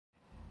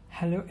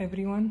Hello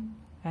everyone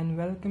and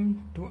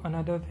welcome to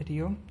another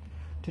video.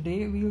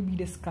 Today we will be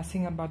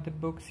discussing about the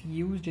books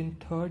used in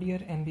third year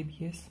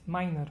MBBS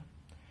minor.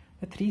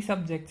 The three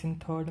subjects in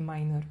third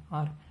minor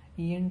are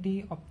ENT,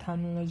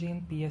 Ophthalmology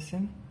and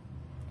PSM.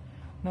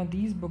 Now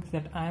these books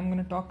that I am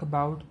going to talk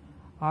about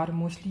are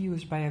mostly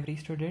used by every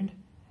student,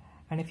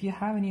 and if you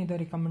have any other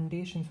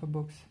recommendations for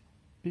books,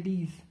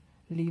 please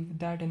leave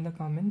that in the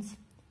comments.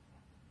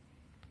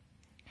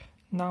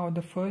 Now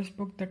the first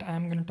book that I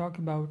am going to talk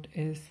about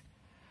is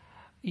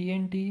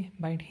ENT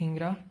by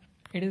Dhingra.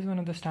 It is one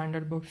of the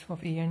standard books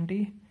of ENT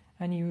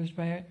and used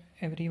by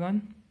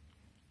everyone.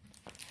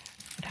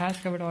 It has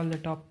covered all the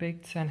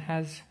topics and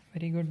has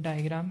very good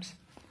diagrams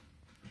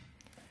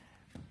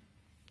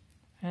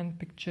and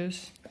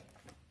pictures.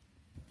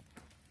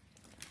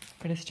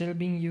 It is still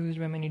being used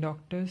by many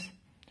doctors.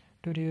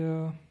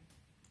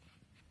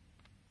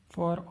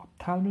 For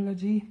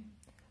ophthalmology,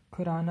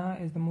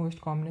 Khurana is the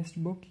most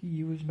commonest book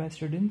used by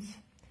students,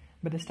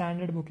 but the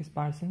standard book is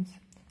Parsons.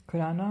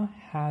 Khurana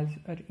has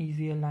an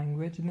easier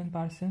language than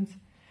Parsons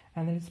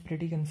and it is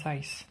pretty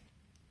concise.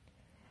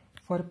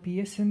 For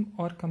PSM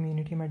or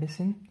community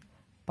medicine,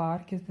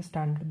 Park is the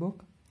standard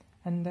book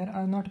and there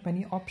are not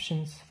many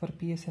options for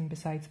PSM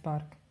besides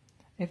Park.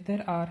 If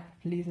there are,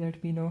 please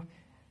let me know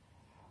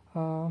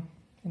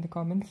in the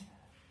comments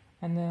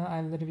and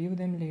I will review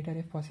them later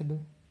if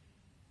possible.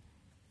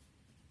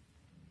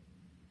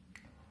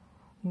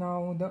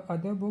 Now the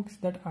other books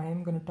that I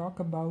am going to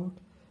talk about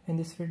in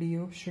this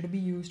video should be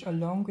used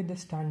along with the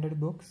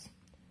standard books.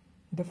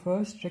 The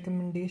first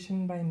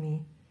recommendation by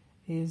me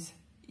is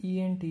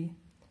ENT.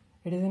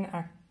 It is an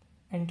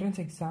entrance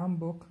exam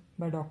book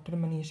by Dr.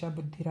 Manisha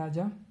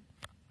Buddhiraja.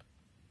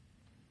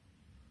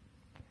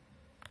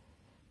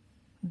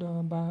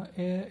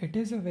 It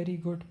is a very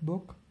good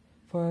book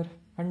for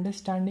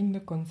understanding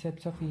the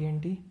concepts of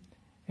ENT.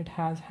 It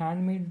has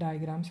handmade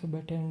diagrams for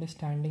better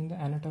understanding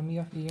the anatomy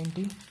of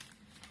ENT.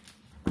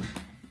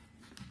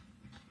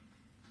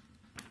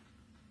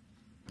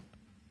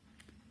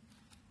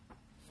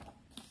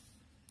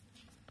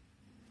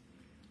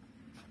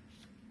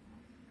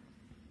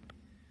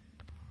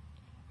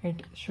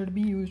 It should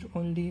be used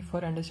only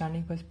for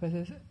understanding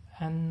purposes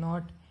and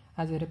not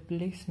as a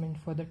replacement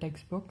for the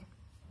textbook.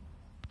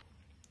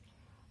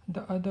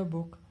 The other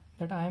book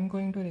that I am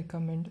going to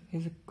recommend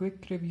is a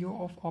quick review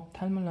of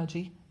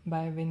Ophthalmology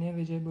by Vinay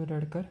Vijay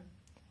Buradkar.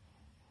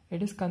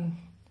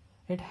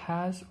 It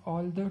has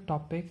all the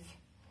topics,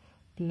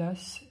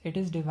 plus it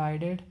is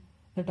divided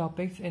the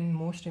topics in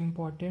most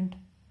important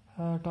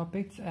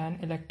topics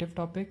and elective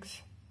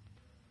topics.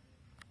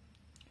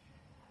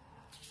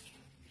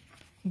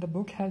 The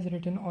book has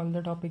written all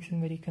the topics in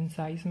very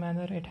concise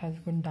manner. It has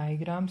good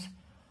diagrams.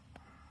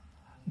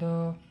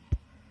 The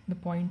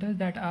pointers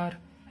that are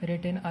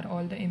written are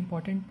all the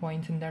important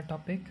points in that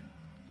topic.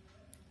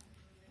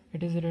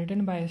 It is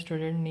written by a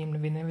student named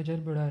Vinay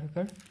Vijay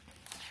Buradkar.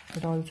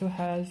 It also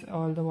has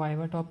all the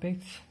Viva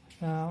topics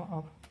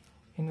in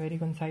very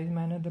concise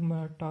manner,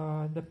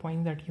 the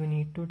points that you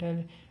need to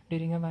tell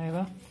during a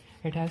Viva.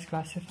 It has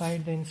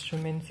classified the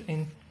instruments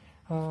in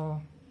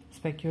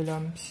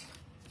speculums,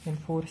 in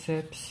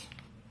forceps,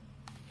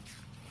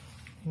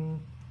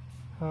 in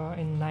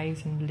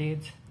knives and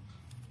blades.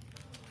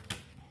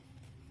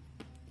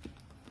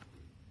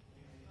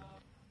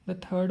 The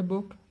third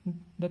book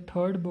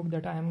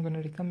that I am going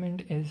to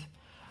recommend is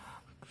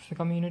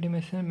Community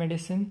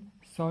Medicine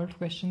Solved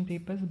Question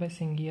Papers by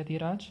Singhi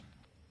Adiraj.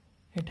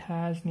 It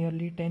has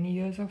nearly 10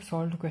 years of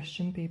solved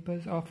question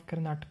papers of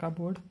Karnataka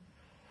board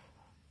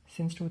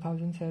since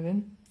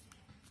 2007.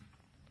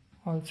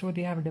 Also,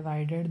 they have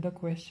divided the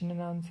question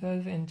and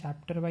answers in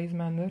chapter-wise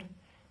manner.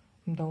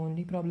 The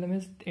only problem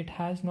is it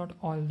has not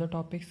all the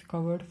topics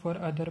covered for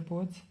other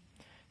boards,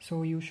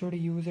 so you should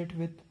use it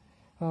with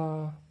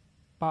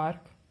Park.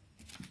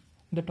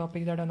 The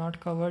topics that are not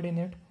covered in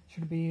it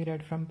should be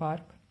read from Park.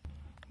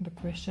 The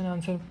question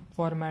answer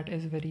format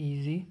is very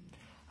easy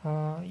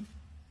to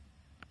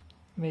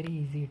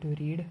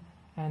read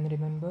and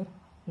remember.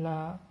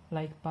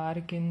 Like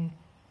Park,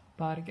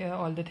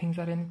 all the things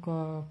are in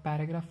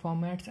paragraph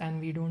formats and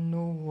we don't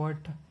know what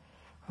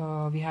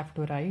we have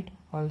to write.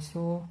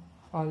 Also,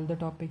 all the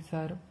topics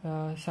are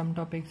some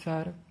topics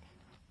are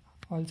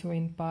also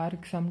in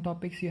Park. Some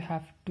topics you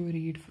have to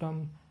read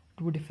from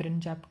 2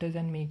 different chapters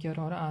and make your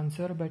own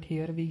answer, but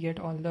here we get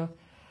all the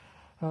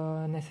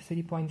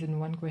necessary points in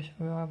one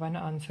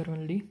answer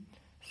only.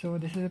 So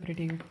this is a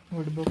pretty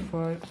good book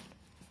for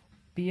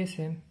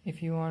PSM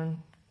if you want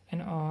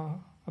a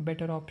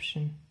better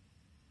option.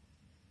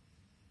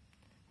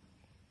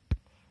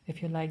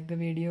 If you like the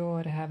video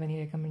or have any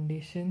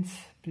recommendations,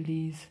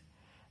 please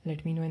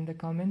let me know in the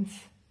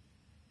comments,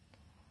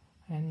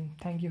 and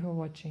thank you for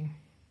watching.